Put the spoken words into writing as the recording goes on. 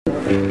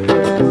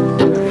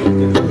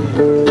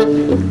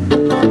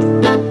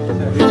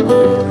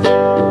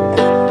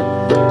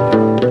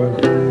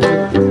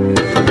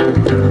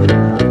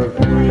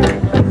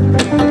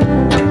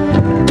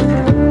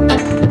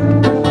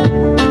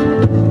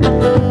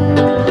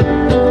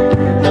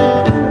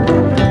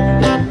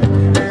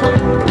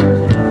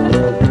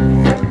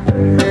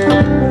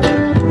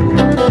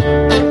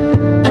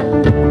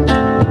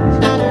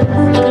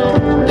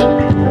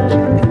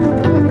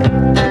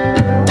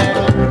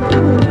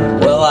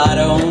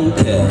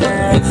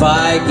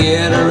I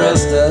get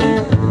arrested,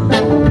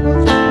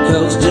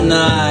 'cause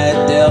tonight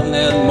they'll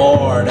need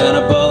more than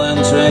a ball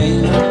and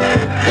train.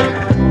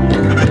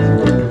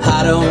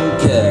 I don't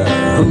care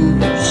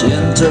who's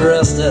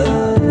interested,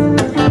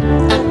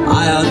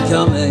 I am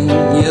coming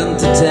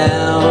into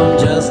town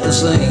just the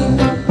same.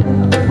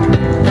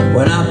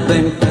 When I've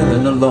been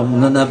feeling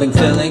alone and I've been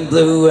feeling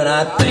blue, and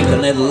I think I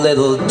need a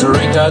little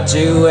drink or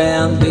two,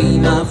 and be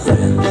my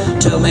friend,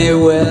 tell me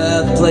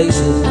where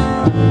places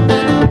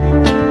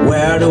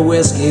where the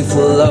whiskey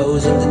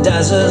flows and the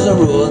deserts are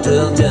ruled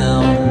till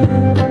down.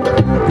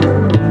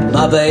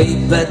 My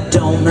baby,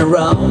 don't me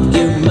wrong,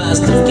 you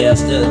must have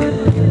guessed it.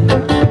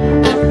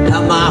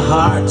 Now my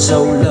heart's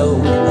so low,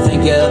 I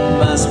think it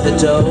must be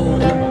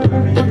told.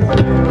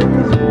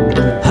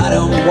 I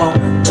don't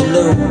want to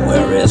know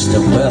where east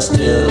and west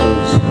is,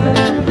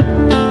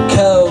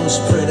 'cause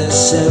pretty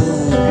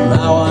soon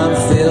how I'm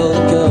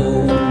feeling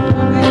cold.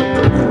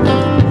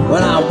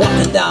 When I'm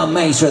walking down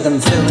Main Street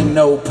and feeling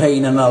no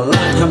pain, and along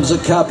comes a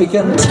cop, he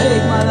can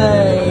take my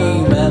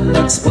name and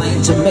explain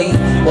to me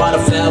what a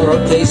federal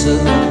case is.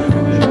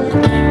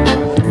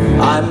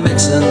 I'm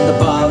mixing the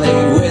barley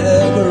with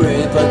a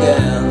grape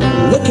again.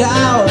 Look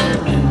out,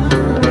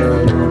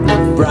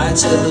 bright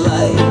city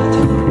light,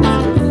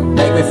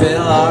 make me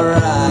feel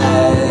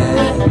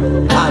alright.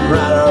 I'm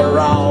right or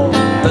wrong,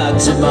 but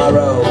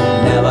tomorrow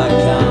never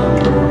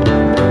comes.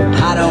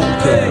 I don't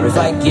care if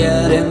I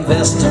get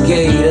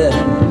investigated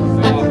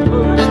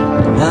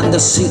and the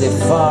city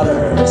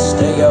fathers,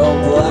 they all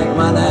black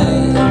my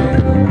name.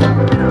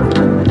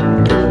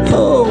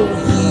 Oh,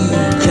 you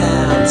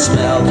can't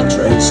smell the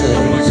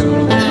traces.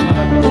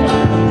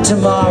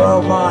 Tomorrow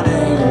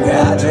morning I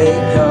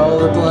take all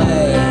the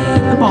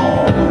blame. Come on.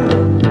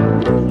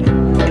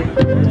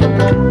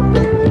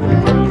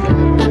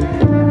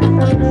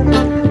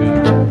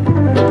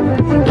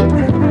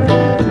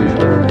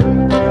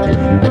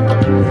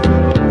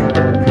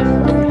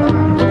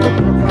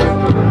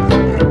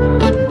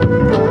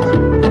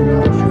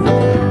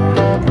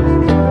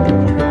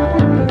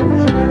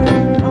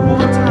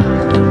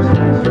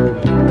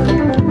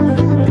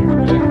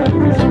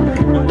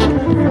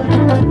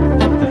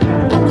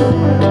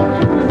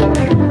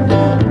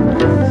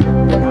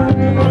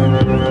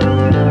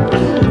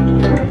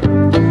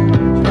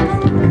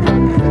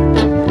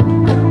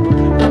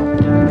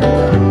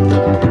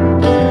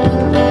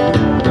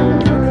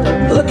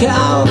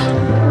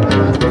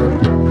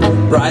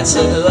 Bright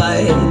city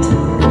light,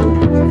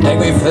 make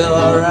me feel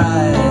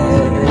alright.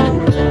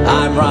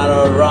 I'm right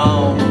or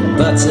wrong,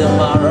 but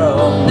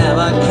tomorrow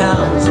never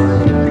counts.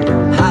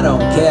 I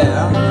don't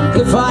care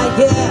if I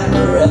get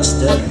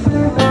arrested,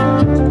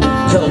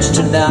 'cause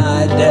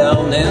tonight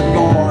they'll need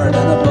more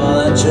than a ball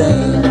and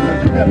chain.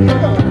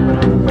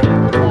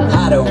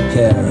 I don't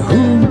care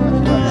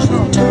who's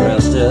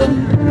interested,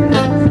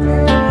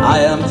 I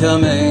am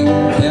coming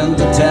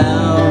into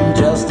town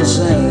just the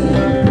same.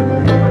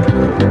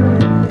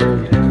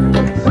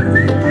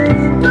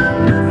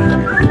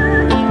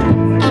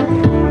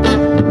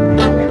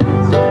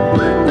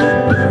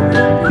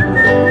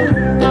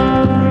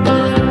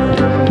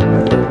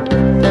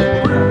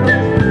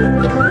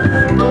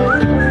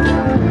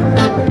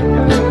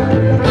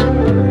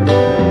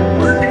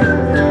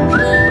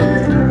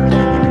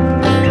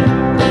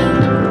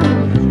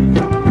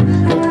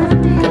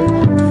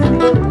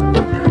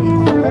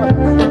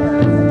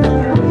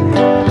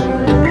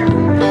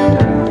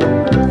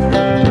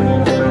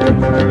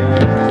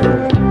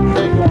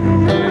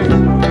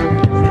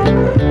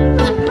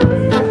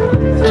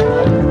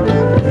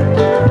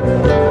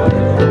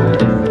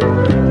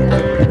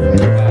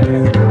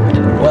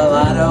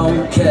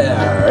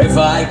 If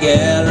I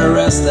get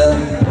arrested,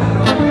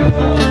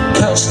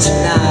 'cause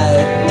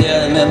tonight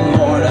they'll need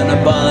more than a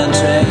ball and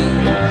chain.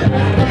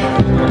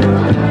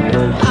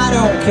 I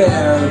don't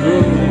care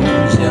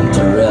who's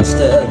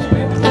interested,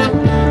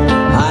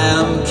 I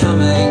am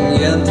coming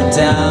into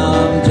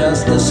town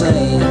just the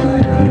same.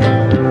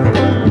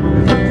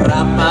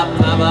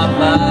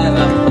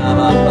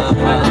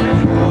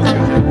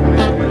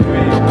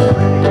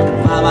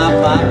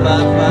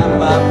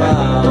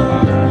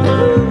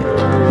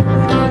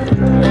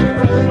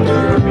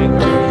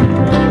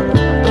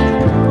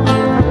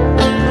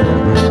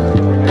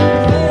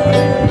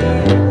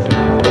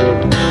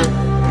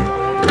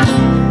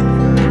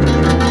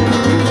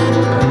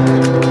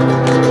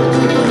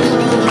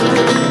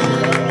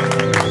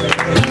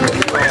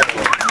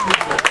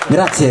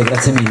 Grazie,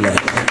 grazie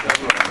mille.